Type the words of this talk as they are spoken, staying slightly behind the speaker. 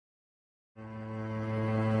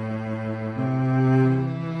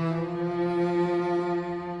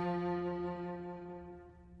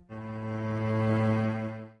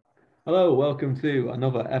Hello, welcome to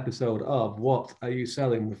another episode of What Are You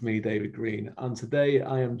Selling with me, David Green. And today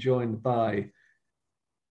I am joined by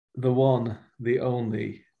the one, the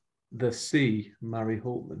only, the C, Mary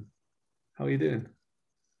Hultman. How are you doing?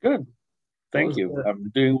 Good. What Thank was you.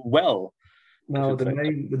 I'm doing well, I now should the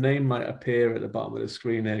say. name might appear at the bottom of the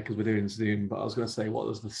screen here because we're doing Zoom, but I was going to say what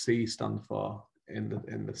does the C stand for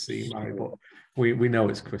in the C, Mary? But we know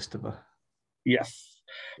it's Christopher. Yes.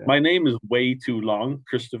 Yeah. My name is way too long,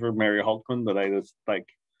 Christopher Mary Hultman, that I just like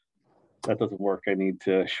that doesn't work. I need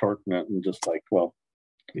to shorten it and just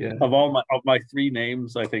Yeah. of my three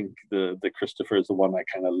names, I think the Christopher is the one I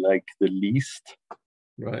kind of like the least.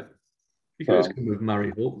 Right. You could just So come with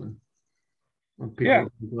Mary Hultman. And people yeah,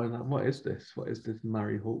 are going like, what is this? What is this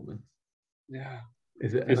Mary Hultman? yeah.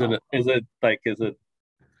 Is it an Is it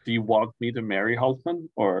do you want me to marry Hultman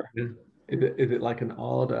or order? Is it like an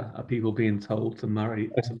order? Are people being told to marry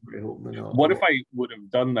Hultman what if or I would have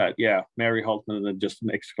done that? Yeah, Mary Hultman and then just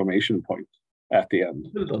an exclamation point at the end.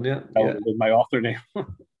 could have done yeah, That would yeah. have been my author name.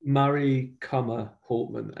 Mary, comma,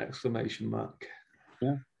 Hultman, exclamation mark.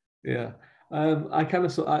 Yeah. Yeah. I kind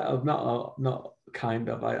of I've not kind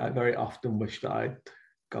of I very often wish that I'd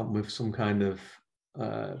gone with some kind of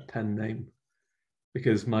pen name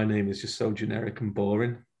because my name is just so generic and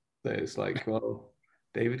boring that it's like, well,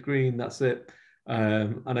 David Green, that's it.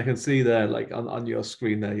 And I can see there, like on your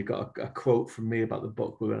screen there, you've got a quote from me about the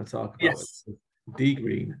book we're going to talk about, Yes. D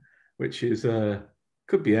Green, which is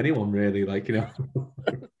could be anyone really, like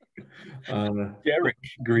but Derek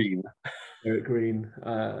Green. Eric Green.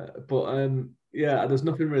 But yeah, there's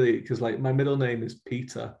nothing really because like my middle name is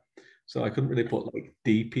Peter, so I couldn't really put like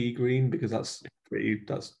DP Green because that's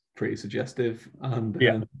pretty suggestive. And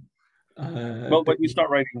Yeah. uh, Well, when you start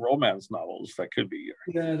writing romance novels, that could be your.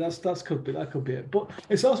 yeah, that could be it. But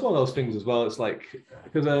it's also one of those things as well. It's like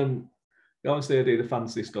because obviously I do the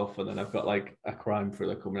fancy stuff, and then I've got like a crime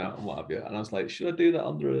thriller coming out and what have you. And I was like, should I do that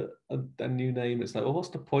under a new name? It's like, well, what's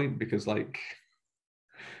the point? Because like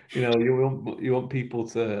you want people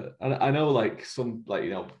to. And I know like some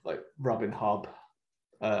like like Robin Hobb,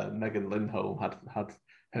 Megan Lindholm had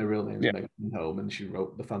her real name is Yeah. Megan Lindholm, and she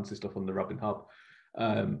wrote the fancy stuff under Robin Hobb.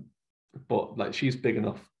 Um, but like she's big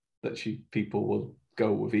enough that people will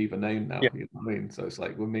go with either name now. Yeah. You know what I mean? So it's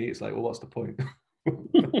like with me, it's like, well, what's the point?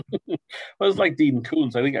 Well, it's like Dean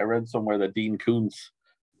Koontz. I think I read somewhere that Dean Koontz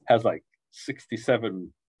has like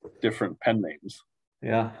 67 different pen names.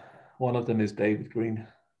 Yeah, one of them is David Green.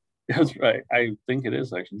 That's right. I think it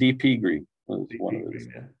is actually. DP Green was one DP of his.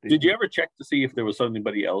 Green, yeah. Did you DP. ever check to see if there was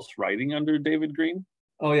anybody else writing under David Green?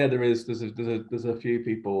 Oh yeah, there is. There's a few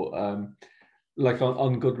people. Like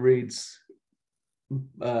on Goodreads,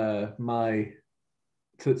 my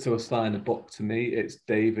to assign a book to me, it's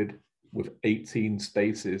David with 18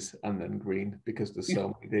 spaces and then Green because there's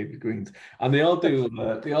so many David Greens, and they all do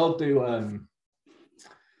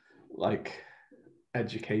like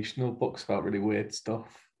educational books about really weird stuff.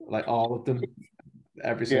 Like all of them,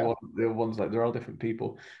 every Yeah. single one, the ones like they're all different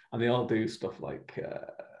people, and they all do stuff like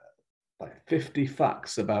 50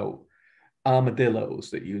 facts about armadillos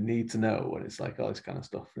that you need to know, and it's like all this kind of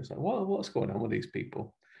stuff. It's like, what's going on with these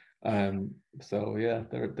people? So yeah,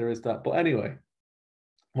 there is that. But anyway,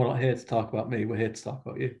 we're not here to talk about me. We're here to talk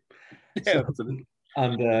about you. So, Yeah.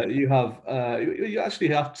 and you actually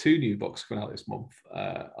have two new books coming out this month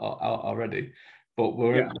already, but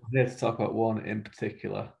we're Yeah. here to talk about one in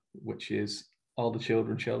particular, which is All the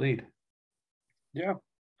Children Shall Lead. Yeah.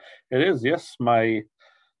 It is. Yes. My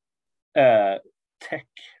uh, tech.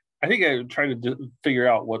 I think I try to figure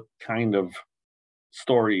out what kind of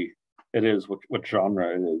story it is, what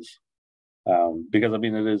genre it is. Because I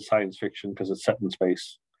mean, it is science fiction because it's set in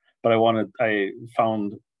space. But I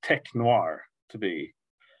found tech noir to be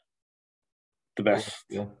the Yeah, best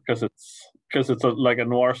yeah, because it's like a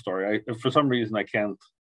noir story. For some reason I can't.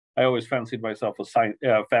 I always fancied myself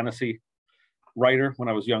a fantasy writer when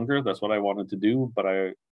I was younger. That's what I wanted to do. But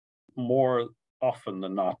I more often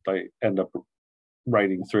than not I end up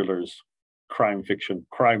writing thrillers, crime fiction,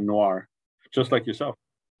 crime noir, just like yourself.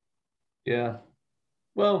 yeah.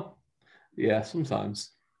 Well, yeah,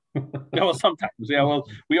 sometimes. Yeah, well, sometimes. Yeah, well,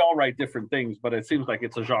 we all write different things, but it seems like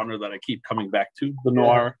it's a genre that I keep coming back to, the Yeah,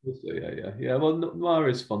 noir. yeah. Well, noir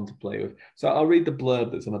is fun to play with. So I'll read the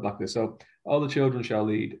blurb that's on the back of this. So, All the Children Shall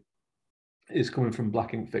Lead is coming from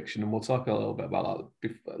Black Ink Fiction, and we'll talk a little bit about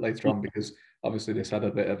that later on because obviously this had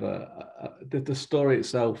a bit of the story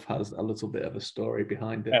itself has a little bit of a story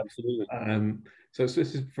behind it. Absolutely. So this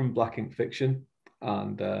is from Black Ink Fiction,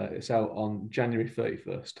 and it's out on January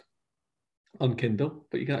 31st on Kindle,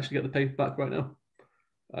 but you can actually get the paperback right now.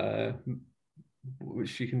 Uh,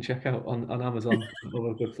 which you can check out on Amazon and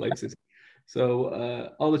other good places.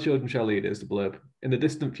 So, all the children shall lead is the blurb. In the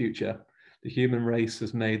distant future, the human race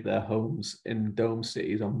has made their homes in dome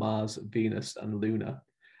cities on Mars, Venus, and Luna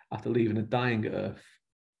after leaving a dying Earth.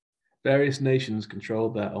 Various nations control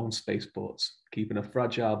their own spaceports, keeping a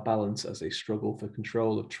fragile balance as they struggle for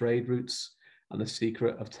control of trade routes and the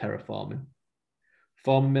secret of terraforming.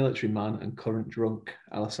 Former military man and current drunk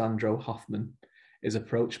Alessandro Hoffman is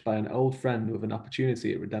approached by an old friend with an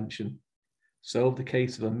opportunity at redemption. Solve the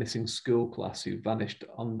case of a missing school class who vanished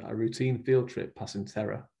on a routine field trip passing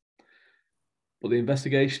Terra. But the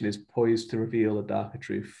investigation is poised to reveal a darker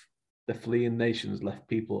truth. The fleeing nations left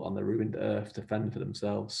people on the ruined Earth to fend for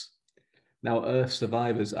themselves. Now Earth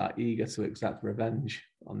survivors are eager to exact revenge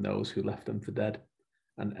on those who left them for dead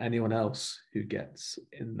and anyone else who gets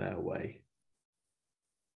in their way.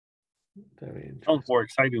 Very interesting. Sounds more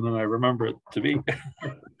exciting than I remember it to be.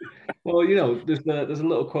 Well, you know, there's a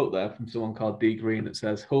little quote there from someone called D. Green that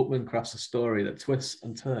says, Hultman crafts a story that twists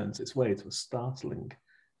and turns its way to a startling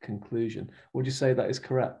conclusion. Would you say that is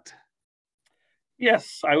correct?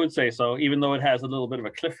 Yes, I would say so. Even though it has a little bit of a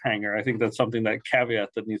cliffhanger, I think that's something, that caveat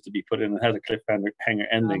that needs to be put in. It has a cliffhanger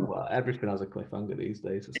ending. Oh, well, everything has a cliffhanger these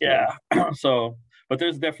days. Yeah. So, but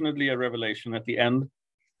there's definitely a revelation at the end.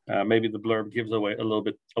 Maybe the blurb gives away a little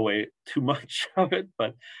bit away too much of it,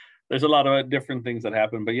 but there's a lot of different things that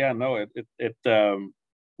happen. But yeah, no, it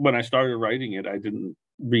when I started writing it, I didn't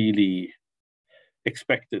really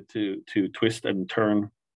expect it to twist and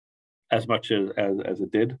turn as much as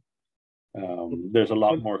it did. There's a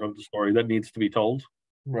lot more of the story that needs to be told.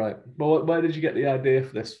 Right. Well, where did you get the idea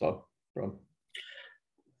for this from?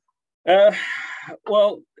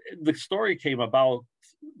 Well, the story came about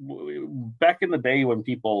back in the day when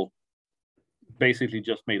people basically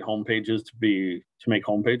just made homepages to make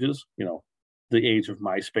homepages. You know, the age of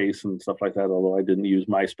MySpace and stuff like that. Although I didn't use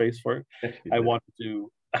MySpace for it, I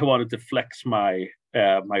wanted to flex my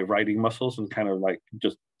my writing muscles and kind of like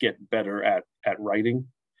just get better at writing.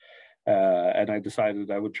 And I decided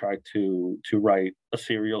I would try to write a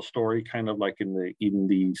serial story, kind of like in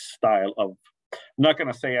the style of. I'm not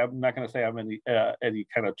going to say I'm any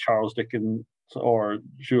kind of Charles Dickens or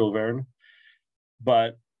Jules Verne,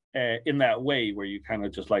 but in that way where you kind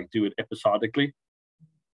of just like do it episodically,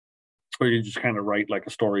 or you just kind of write like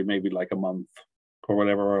a story, maybe like a month or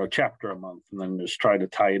whatever, or a chapter a month, and then just try to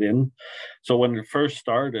tie it in. So when it first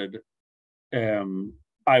started,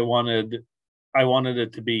 I wanted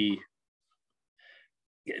it to be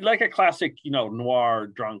like a classic, you know, noir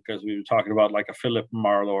drunk, as we were talking about, like a Philip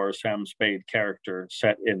Marlowe or Sam Spade character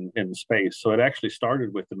set in space. So it actually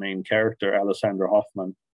started with the main character, Alessandro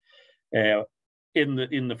Hoffman, in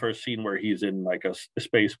the first scene where he's in like a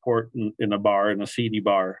spaceport in a bar, in a seedy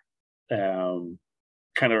bar, kind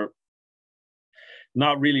of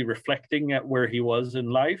not really reflecting at where he was in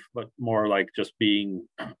life, but more like just being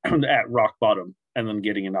at rock bottom and then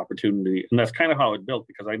getting an opportunity. And that's kind of how it built,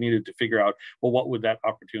 because I needed to figure out, well, what would that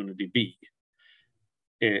opportunity be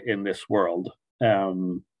in this world?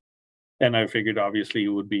 And I figured obviously it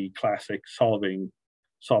would be classic solving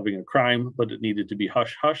a crime, but it needed to be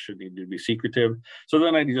hush hush. It needed to be secretive. So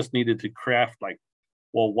then I just needed to craft like,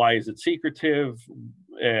 well, why is it secretive?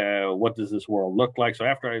 What does this world look like? So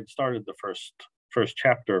after I had started the first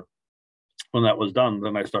chapter, when that was done,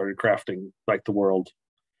 then I started crafting like the world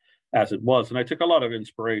as it was. And I took a lot of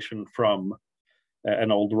inspiration from an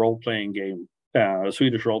old role-playing game, a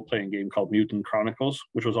Swedish role-playing game called Mutant Chronicles,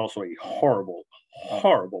 which was also a horrible,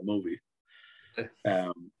 horrible movie. I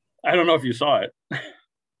don't know if you saw it.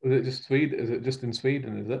 Is it just Sweden? Is it just in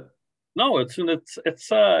Sweden? Is it? No, it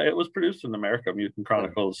was produced in America. Mutant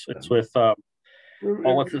Chronicles. It's with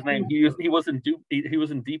what's his name? He was in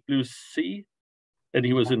Deep Blue Sea, and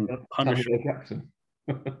he was in Punisher.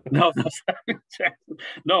 No, that's Jackson.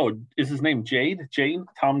 No, is his name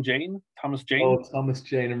Thomas Jane? Oh, Thomas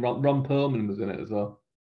Jane, and Ron Perlman was in it as well.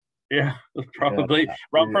 Yeah, probably. Yeah,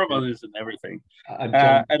 Ron Perlman is in everything. And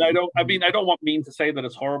I don't mean to say that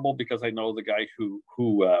it's horrible, because I know the guy who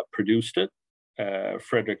produced it,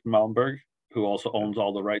 Frederick Malmberg, who also owns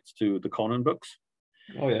all the rights to the Conan books.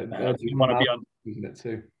 Oh yeah, you want to be on it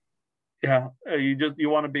too. Yeah, you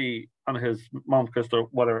want to be on his Malmquist or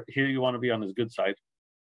whatever. Here you want to be on his good side.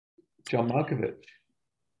 John Malkovich.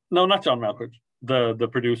 No, not John Malkovich. The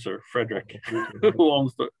producer, Frederick, who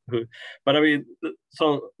owns but I mean,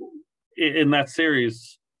 so in that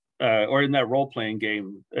series, or in that role-playing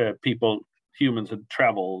game, humans had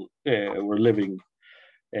traveled, were living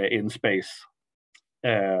in space,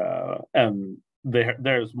 and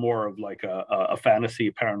there's more of like a fantasy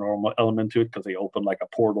paranormal element to it, because they open like a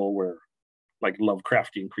portal where like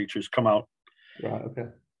Lovecraftian creatures come out. Right. Okay.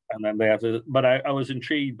 and then they have to. But I was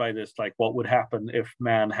intrigued by this, like what would happen if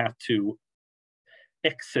man had to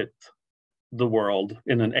exit the world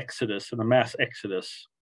in an exodus, in a mass exodus,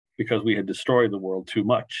 because we had destroyed the world too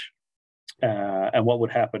much, and what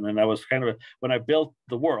would happen. And I was kind of, when I built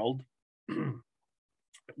the world,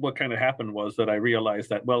 what kind of happened was that I realized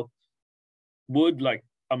that, well, would like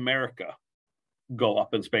America go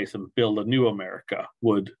up in space and build a new America?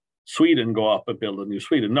 Would Sweden go up and build a new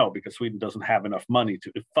Sweden? No, because Sweden doesn't have enough money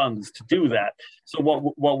to funds to do that. So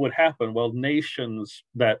what would happen? Well, nations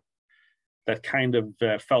that kind of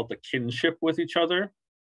felt a kinship with each other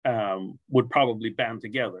would probably band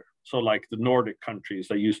together. So like the Nordic countries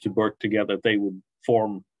that used to work together, they would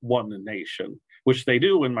form one nation, which they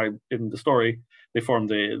do in the story. They form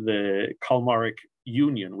the Kalmaric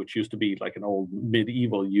Union, which used to be like an old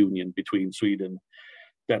medieval union between Sweden,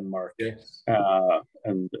 Denmark, yes.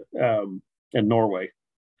 and Norway,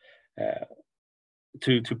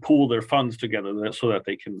 to pool their funds together so that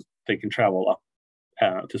they can travel up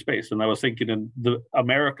to space. And I was thinking,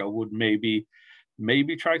 America would maybe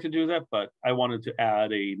try to do that, but I wanted to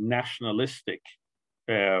add a nationalistic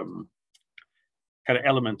kind of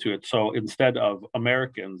element to it. So instead of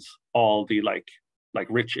Americans, all the like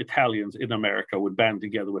rich Italians in America would band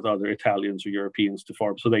together with other Italians or Europeans to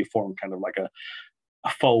form. So they form kind of like a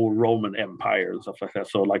faux Roman Empire and stuff like that.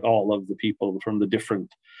 So like all of the people from the different,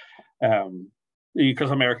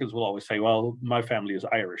 because Americans will always say, well, my family is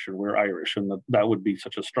Irish and we're Irish, and that would be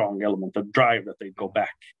such a strong element, the drive that they'd go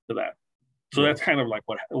back to that. So that's kind of like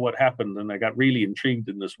what happened. And I got really intrigued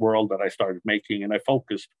in this world that I started making, and I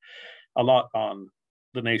focused a lot on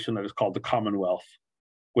the nation that is called the Commonwealth,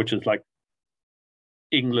 which is like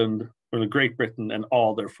England or the Great Britain and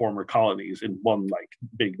all their former colonies in one like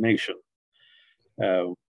big nation.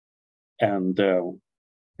 And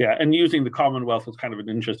using the Commonwealth was kind of an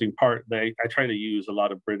interesting part. I try to use a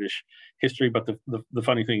lot of British history, but the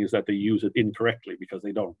funny thing is that they use it incorrectly because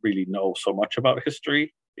they don't really know so much about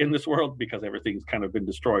history in this world, because everything's kind of been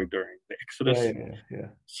destroyed during the Exodus. Yeah.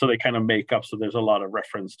 So they kind of make up. So there's a lot of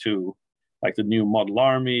reference to like the new model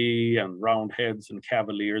army and Roundheads and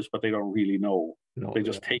Cavaliers, but they don't really know. They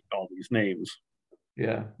just take all these names.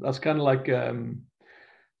 Yeah, that's kind of like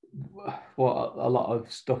what a lot of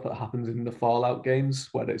stuff that happens in the Fallout games,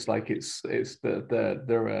 where it's like it's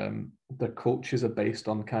their cultures are based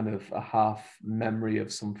on kind of a half memory of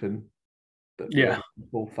something that they have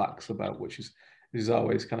full facts about, which is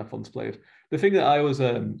always kind of fun to play with. The thing that I was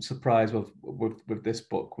surprised with this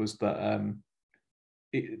book was that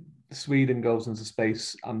Sweden goes into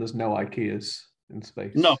space and there's no IKEAs in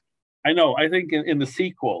space. No, I know. I think in the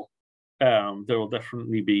sequel, there will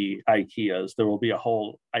definitely be IKEAs. There will be a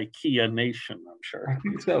whole IKEA nation, I'm sure. I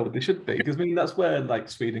think so. They should be, because I mean that's where like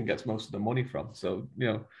Sweden gets most of the money from. So they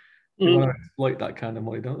want to exploit that kind of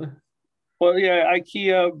money, don't they? Well, yeah,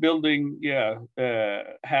 IKEA building,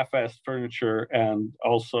 half-assed furniture and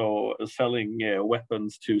also selling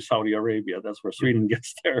weapons to Saudi Arabia. That's where Sweden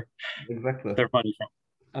gets their money from.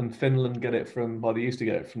 And Finland get it from, well, they used to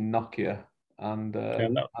get it from Nokia and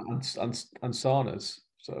saunas.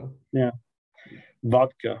 So yeah,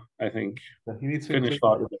 vodka, I think. You need to finish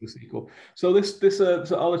vodka. The sequel. So this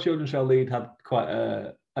so All the Children Shall Lead had quite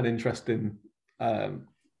an interesting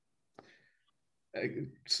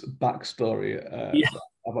backstory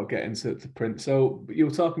about getting to print. So you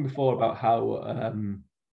were talking before about how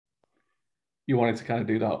you wanted to kind of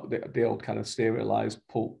do the old kind of serialized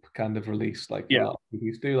pulp kind of release, like a lot of people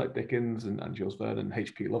used to do, like Dickens and Jules Verne and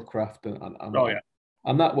H.P. Lovecraft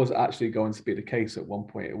and that was actually going to be the case at one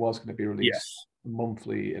point. It was going to be released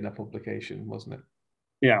monthly in a publication, wasn't it?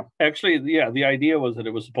 Yeah, actually, the idea was that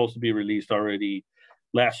it was supposed to be released already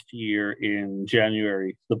last year in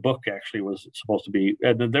January. The book actually was supposed to be,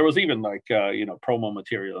 and there was even like promo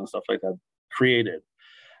material and stuff like that created.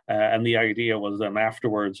 And the idea was then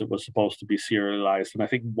afterwards it was supposed to be serialized, and I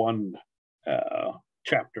think one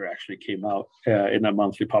chapter actually came out in a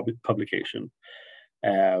monthly publication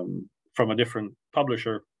from a different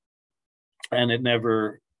publisher, and it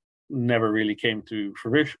never really came to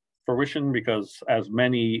fruition because, as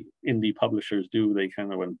many indie publishers do, they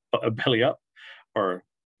kind of went belly up, or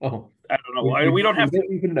I don't know. We don't have to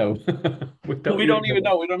even know. we don't even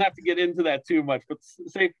know. We don't have to get into that too much, but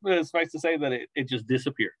suffice to say that it just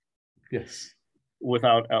disappeared. Yes,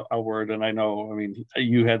 without a word. And I know, I mean,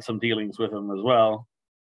 you had some dealings with him as well.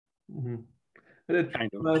 Mm-hmm.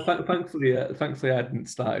 Kind of. Thankfully, I hadn't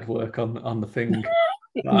started work on the thing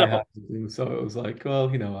that I had to do, so it was like,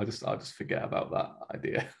 well, I'll just forget about that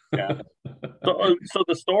idea. Yeah. So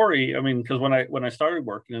the story, I mean, because when I started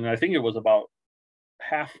working, and I think it was about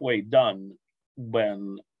halfway done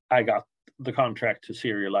when I got the contract to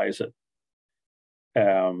serialize it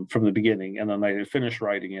from the beginning, and then I finished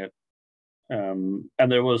writing it. And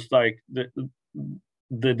there was like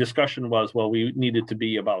the discussion was, well, we needed to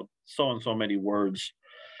be about so and so many words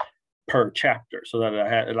per chapter, so that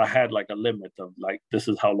I had like a limit of like, this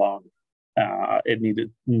is how long it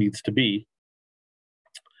needs to be.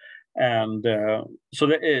 And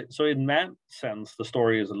so in that sense, the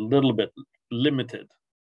story is a little bit limited,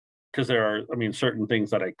 because there are, I mean, certain things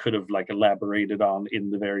that I could have like elaborated on in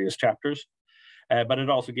the various chapters, but it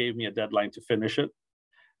also gave me a deadline to finish it.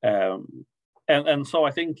 And so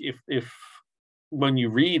I think if when you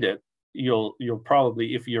read it, you'll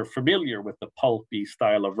probably, if you're familiar with the pulpy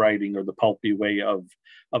style of writing or the pulpy way of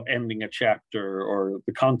ending a chapter or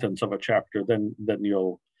the contents of a chapter, then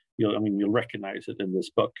you'll recognize it in this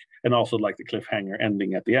book. And also like the cliffhanger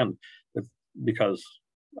ending at the end, because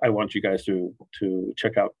I want you guys to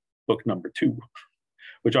check out book number 2,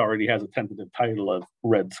 which already has a tentative title of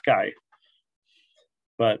Red Sky.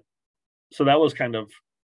 But so that was kind of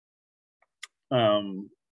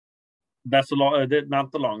that's the long,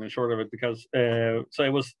 not the long and short of it, because so it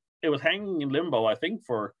was hanging in limbo, I think,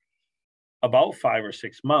 for about 5 or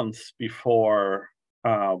 6 months before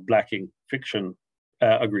Black Ink Fiction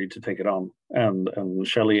agreed to take it on, and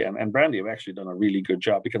Shelley and Brandy have actually done a really good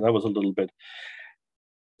job, because I was a little bit,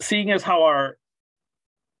 seeing as how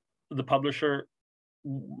the publisher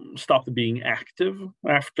stopped being active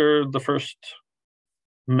after the first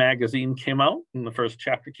magazine came out and the first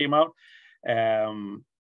chapter came out.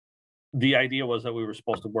 The idea was that we were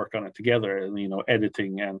supposed to work on it together, and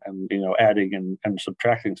editing and adding and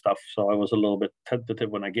subtracting stuff. So I was a little bit tentative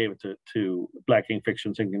when I gave it to Black Ink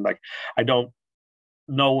Fiction, thinking like, I don't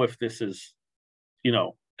know if this is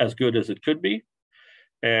as good as it could be,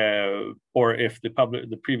 or if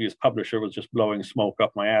the previous publisher was just blowing smoke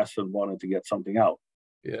up my ass and wanted to get something out.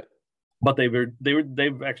 Yeah. But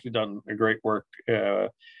they've actually done a great work,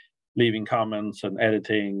 leaving comments and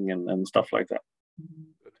editing and stuff like that.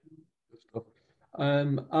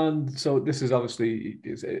 And so this is obviously,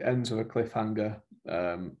 it ends with a cliffhanger.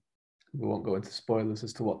 We won't go into spoilers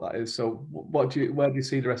as to what that is. So where do you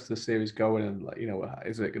see the rest of the series going? And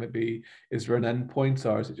is it going to be, is there an end point,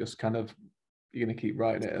 or is it just kind of, you're going to keep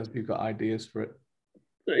writing it as you've got ideas for it?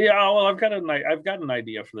 Yeah, well, I've got an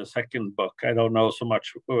idea for the second book. I don't know so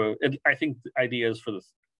much. I think ideas for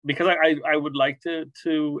this, because I would like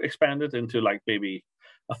to expand it into like maybe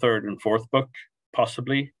a third and fourth book,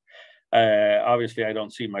 possibly. Obviously, I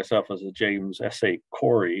don't see myself as a James S.A.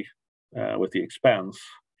 Corey with The Expanse,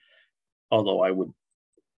 although I would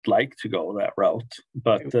like to go that route.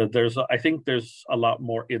 But I think there's a lot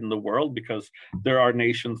more in the world, because there are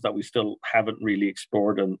nations that we still haven't really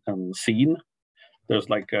explored and seen. There's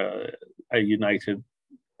like a united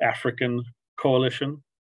African coalition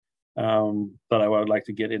that I would like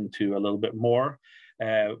to get into a little bit more.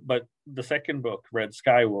 But the second book, Red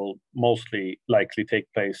Sky, will most of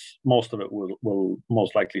it will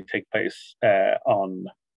most likely take place on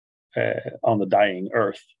the dying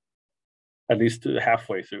Earth, at least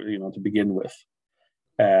halfway through, to begin with.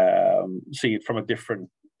 See it from a different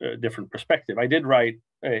perspective. I did write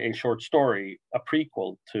a short story, a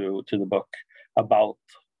prequel to the book, about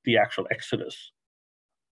the actual Exodus,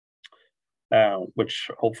 which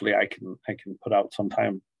hopefully I can put out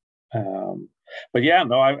sometime. But yeah,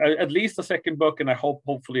 no, I at least a second book, and I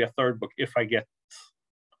hopefully a third book if I get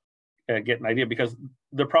an idea, because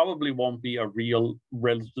there probably won't be a real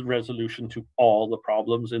resolution to all the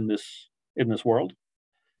problems in this world.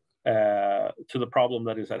 To the problem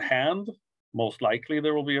that is at hand, most likely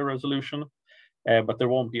there will be a resolution, but there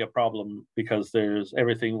won't be a problem, because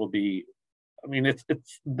everything will be. I mean, it's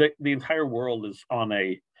the entire world is on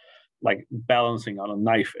a like balancing on a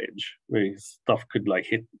knife edge, where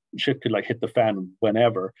shit could hit the fan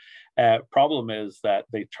whenever. Problem is that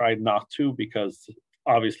they tried not to, because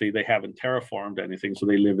obviously they haven't terraformed anything, so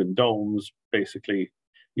they live in domes. Basically,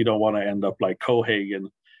 you don't want to end up like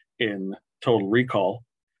Cohagen in Total Recall,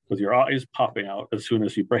 with your eyes popping out as soon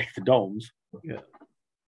as you break the domes. Yeah.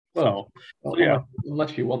 Well, yeah.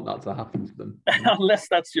 Unless you want that to happen to them. Unless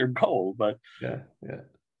that's your goal, but yeah.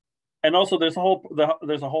 And also, there's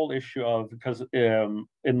a whole issue of, because in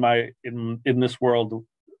this world,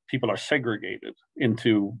 people are segregated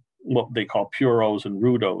into what they call puros and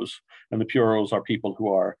rudos, and the puros are people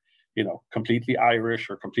who are completely Irish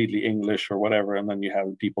or completely English or whatever, and then you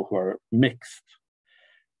have people who are mixed.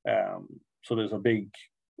 So there's a big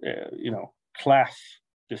class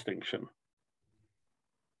distinction,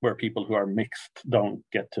 where people who are mixed don't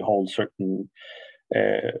get to hold certain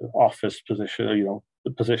office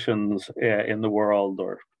positions in the world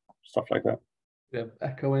or stuff like that. Yeah,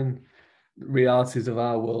 echoing realities of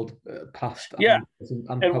our world, past Yeah, and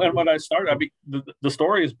and probably. when I started, I mean, the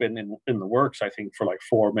story has been in the works, I think, for like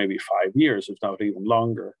 4, maybe 5 years, if not even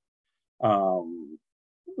longer. Um,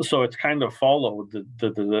 so it's kind of followed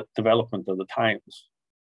the development of the times,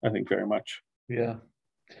 I think, very much. Yeah.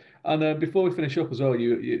 And before we finish up as well, as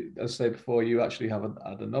I say before, you actually had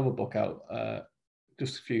another book out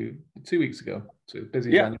just 2 weeks ago. So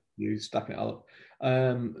busy Yeah. January, you stacking it up.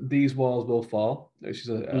 These Walls Will Fall, which is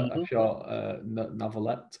a Hmm. short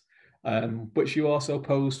novelette, which you also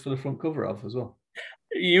posed for the front cover of as well.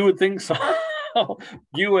 You would think so.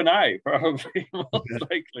 You and I probably most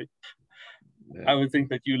likely. Yeah. I would think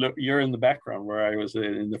that you're in the background where I was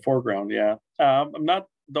in the foreground. Yeah. I'm not.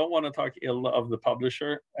 Don't want to talk ill of the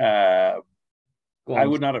publisher. Go I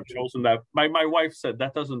on. would not have chosen that. My wife said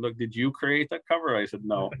that doesn't look. Did you create that cover? I said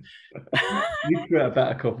no. You create a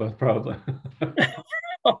better cover, probably.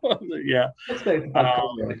 Yeah. Not saying it's a bad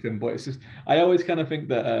cover or anything, but it's just I always kind of think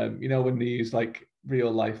that when they use like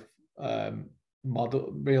real life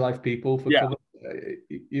people for Yeah. cover,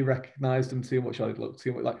 you recognize them too much, or it looks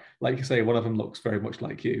too much like you say, one of them looks very much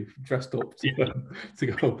like you, dressed up to to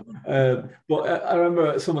go. But I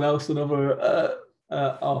remember someone else, another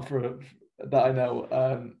author that I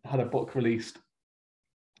know, had a book released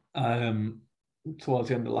um, towards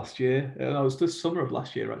the end of last year. And it was the summer of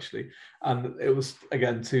last year actually, and it was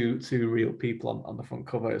again two real people on the front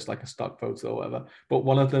cover. It's like a stock photo or whatever. But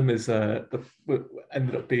one of them is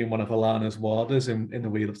ended up being one of Alana's warders in the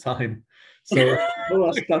Wheel of Time. So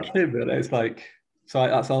well, that's him. Really. It's like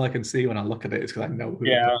that's all I can see when I look at it. Is because I know who the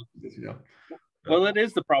Yeah. person is. Well, it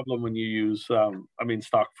is the problem when you use, I mean,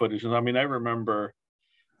 stock footage. And I mean, I remember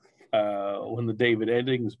when the David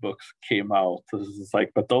Eddings books came out. It's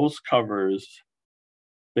like, but those covers,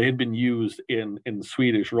 they had been used in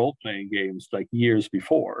Swedish role playing games like years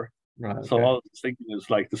before. Right. So Okay. all I was thinking is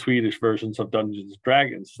like the Swedish versions of Dungeons and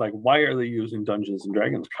Dragons. It's like, why are they using Dungeons and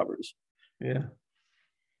Dragons covers? Yeah.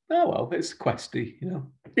 Oh well, it's questy.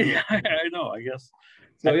 Yeah, I know. I guess.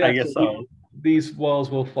 So I yeah, guess so. these walls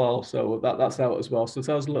will fall. So that's out as well. So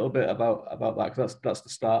tell us a little bit about that, because that's the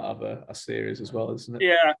start of a series as well, isn't it?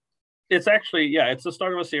 Yeah, it's actually, yeah, it's the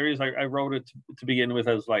start of a series. I wrote it to begin with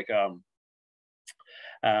as like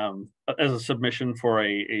as a submission for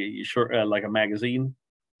a short like a magazine,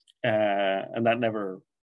 and that never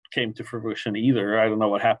came to fruition either. I don't know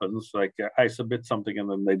what happens. Like I submit something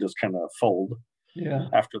and then they just kind of fold. Yeah.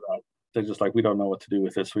 After that, they're just like, we don't know what to do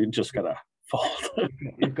with this. We just gotta fold.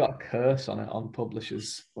 You've got a curse on it on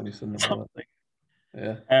publishers when you send them out.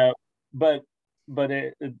 Something. Yeah. But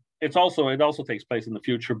it also takes place in the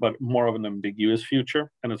future, but more of an ambiguous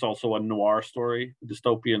future, and it's also a noir story,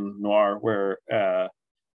 dystopian noir, where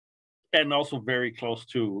and also very close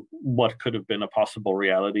to what could have been a possible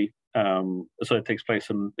reality. So it takes place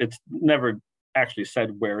in, it's never actually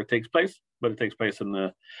said where it takes place, but it takes place in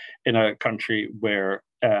a country where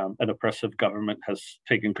an oppressive government has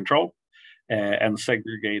taken control and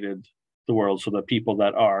segregated the world, so that people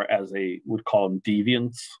that are, as they would call them,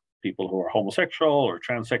 deviants, people who are homosexual or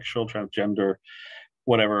transsexual, transgender,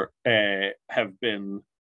 whatever, have been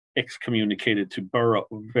excommunicated to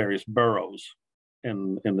various boroughs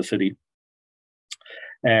in the city.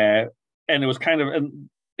 And it was kind of, and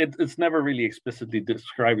it's never really explicitly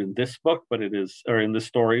described in this book, but it is, or in this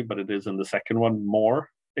story, but it is in the second one more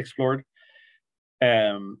explored.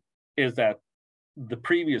 Is that the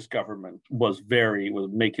previous government was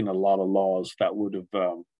making a lot of laws that would have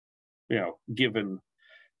given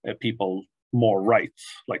people more rights,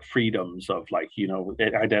 like freedoms of, like,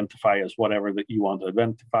 identify as whatever that you want to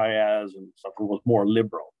identify as, and stuff. It was more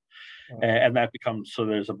liberal. And that becomes, so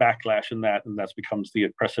there's a backlash in that, and that becomes the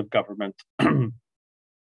oppressive government.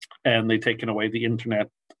 And they've taken away the internet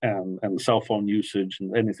and cell phone usage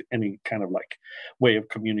and any kind of like way of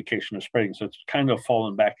communication or spreading. So it's kind of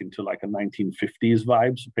fallen back into like a 1950s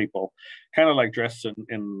vibe. So people kind of like dress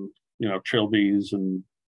in trilbies and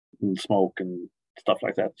smoke and stuff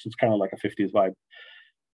like that. So it's kind of like a 50s vibe.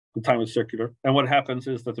 The time is circular. And what happens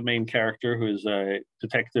is that the main character, who is a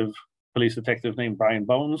police detective named Brian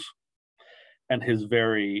Bones, and his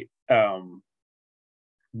very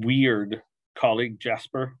weird colleague,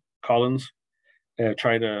 Jasper Collins,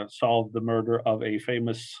 try to solve the murder of a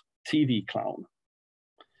famous TV clown.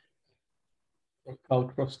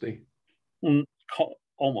 Called Krusty.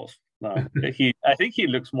 Almost. No. I think he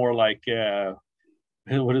looks more like,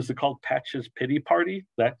 what is it called? Patch's Pity Party.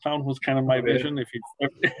 That clown was kind of my vision. If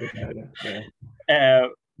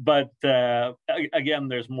but again,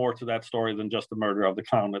 there's more to that story than just the murder of the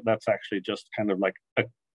clown. That's actually just kind of like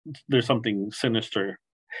there's something sinister.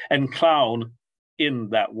 And clown in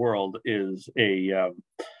that world is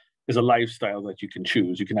is a lifestyle that you can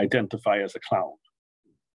choose. You can identify as a clown.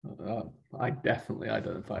 I definitely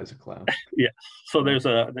identify as a clown. Yeah. So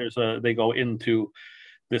they go into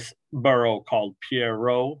this borough called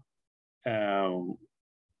Pierrot,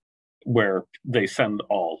 where they send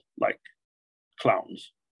all like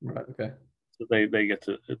clowns. Right. Okay. So they get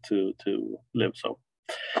to live. So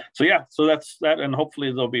yeah, so that's that, and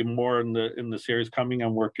hopefully there'll be more in the series coming.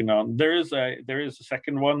 I'm working on. There is a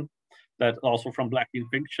second one that also from Black Ink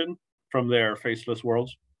Fiction from their Faceless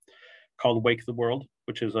Worlds called Wake the World,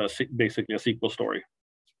 which is basically a sequel story.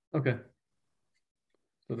 Okay.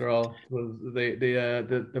 So they're all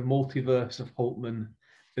the multiverse of Hultman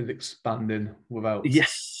is expanding without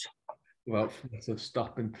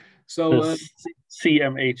stopping. So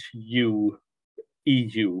CMHU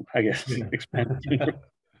EU, I guess, yeah. expanding.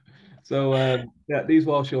 So yeah, These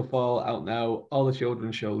Walls Shall Fall out now. All the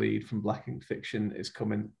Children Shall Lead from Black Ink Fiction is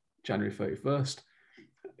coming January 31st.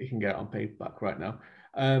 You can get it on paperback right now.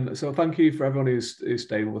 So thank you for everyone who's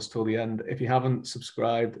stayed with us till the end. If you haven't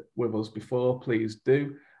subscribed with us before, please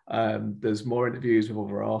do. There's more interviews with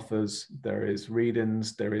other authors. There is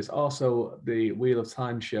readings. There is also the Wheel of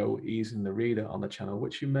Time show, Easing the Reader, on the channel,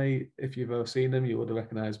 which you may, if you've ever seen them, you would have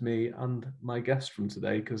recognized me and my guest from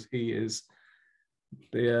today, because he is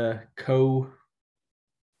the co-host,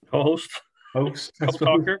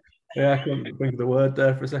 co-talker. Yeah, I couldn't think of the word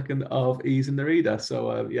there for a second, of Easing the Reader.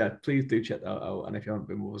 So yeah, please do check that out. And if you haven't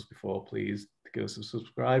been with us before, please give us a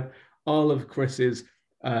subscribe. All of Chris's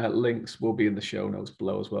links will be in the show notes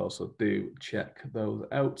below as well, so do check those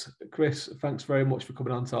out. Chris, thanks very much for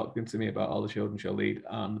coming on talking to me about All the Children Shall Lead,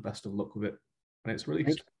 and the best of luck with it when it's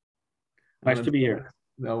released. Nice to be here.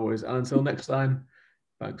 No worries. And until next time,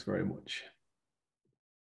 thanks very much.